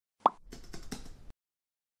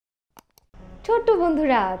ছোট্ট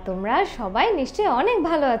বন্ধুরা, তোমরা সবাই নিশ্চয়ই অনেক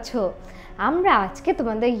ভালো আছো। আমরা আজকে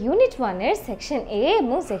তোমাদের ইউনিট 1 এর সেকশন এ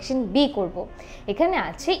এবং সেকশন বি করব। এখানে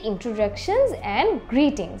আছে ইন্ট্রোডাকশনস অ্যান্ড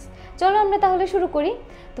গ্রিটিংস। চলো আমরা তাহলে শুরু করি।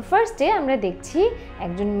 তো ফার্স্টে আমরা দেখছি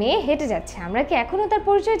একজন মেয়ে হেঁটে যাচ্ছে। আমরা কি এখনও তার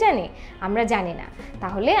পরিচয় জানি? আমরা জানি না।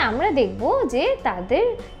 তাহলে আমরা দেখব যে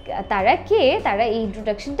তারা কে, তারা এই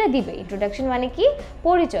ইন্ট্রোডাকশনটা দিবে। ইন্ট্রোডাকশন মানে কি?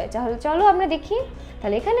 পরিচয়। তাহলে চলো আমরা দেখি।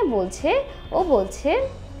 তাহলে এখানে ও বলছে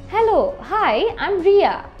hello, hi I am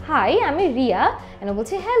Riya. High, আমি রিয়া। ও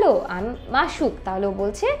বলছে হ্যালো আই এম মাসুক। তাহলে ও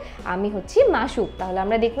বলছে আমি হচ্ছি মাসুক। তাহলে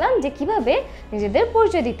আমরা দেখলাম যে কিভাবে নিজেদের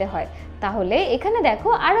পরিচয় দিতে হয়। তাহলে এখানে দেখো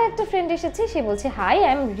আরও একটা ফ্রেন্ড এসেছে, সে বলছে hi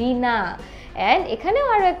I am Rina. And এখানেও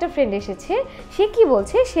আরও একটা ফ্রেন্ড এসেছে, সে কি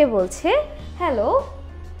বলছে? সে বলছে হ্যালো,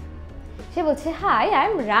 সে বলছে হাই আই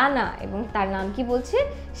এম রানা। এবং তার নাম কি বলছে?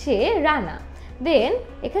 সে রানা। দেন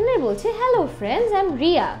এখানে বলছে hello friends I am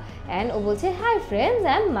Riya. And ও বলছে হাই ফ্রেন্ডস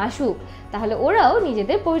আই এম মাসুক। তাহলে ওরাও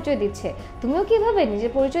নিজেদের পরিচয় দিচ্ছে। তুমিও কিভাবে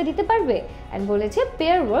নিজের পরিচয় দিতে পারবে? অ্যান্ড বলেছে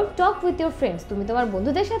pair work, talk with your friends. তুমি তোমার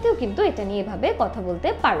বন্ধুদের সাথেও কিন্তু এটা নিয়ে এভাবে কথা বলতে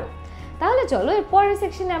পারো। তাহলে চলো এর পরের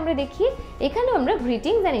সেকশনে আমরা দেখি। এখানেও আমরা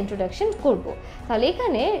গ্রিটিংস অ্যান্ড ইন্ট্রোডাকশন করব। তাহলে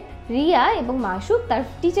এখানে রিয়া এবং মাসুক তার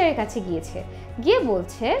টিচারের কাছে গিয়ে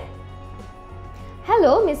বলছে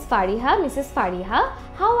hello miss Fariha, Mrs Fariha,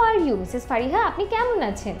 how are you? Mrs Fariha, আপনি কেমন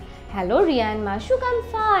আছেন? Hello Riya and Masuk, I am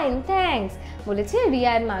fine thanks. বলেছে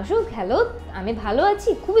রিয়া অ্যান্ড মাসুক হ্যালো, আমি ভালো আছি,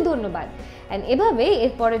 খুবই ধন্যবাদ। অ্যান্ড এভাবে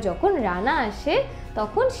এরপরে যখন রানা আসে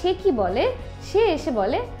তখন সে কি বলে? সে এসে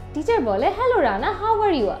বলে, টিচার বলে hello Rana, how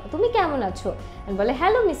are you? তুমি কেমন আছো? অ্যান্ড বলে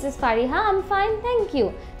hello Mrs Fariha, I am fine thank you.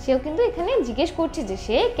 সেও কিন্তু এখানে জিজ্ঞেস করছে যে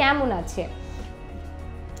সে কেমন আছে।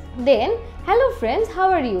 দেন hello friends, how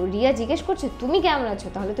are you? Riya জিজ্ঞেস করছে তুমি কেমন আছো?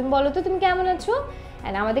 তাহলে তুমি বলো তো তুমি কেমন আছো।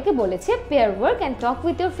 অ্যান্ড আমাদেরকে বলেছে pair work and talk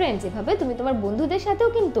with your friends. এভাবে তুমি তোমার বন্ধুদের সাথেও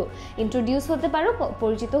কিন্তু ইন্ট্রোডিউস হতে পারো,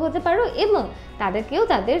 পরিচিত হতে পারো এবং তাদেরকেও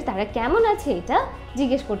তারা কেমন আছে এটা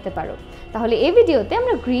জিজ্ঞেস করতে পারো। তাহলে এই ভিডিওতে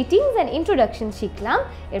আমরা গ্রিটিংস অ্যান্ড ইন্ট্রোডাকশন শিখলাম।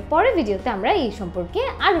 এর পরের ভিডিওতে আমরা এই সম্পর্কে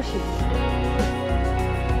আরও শিখব।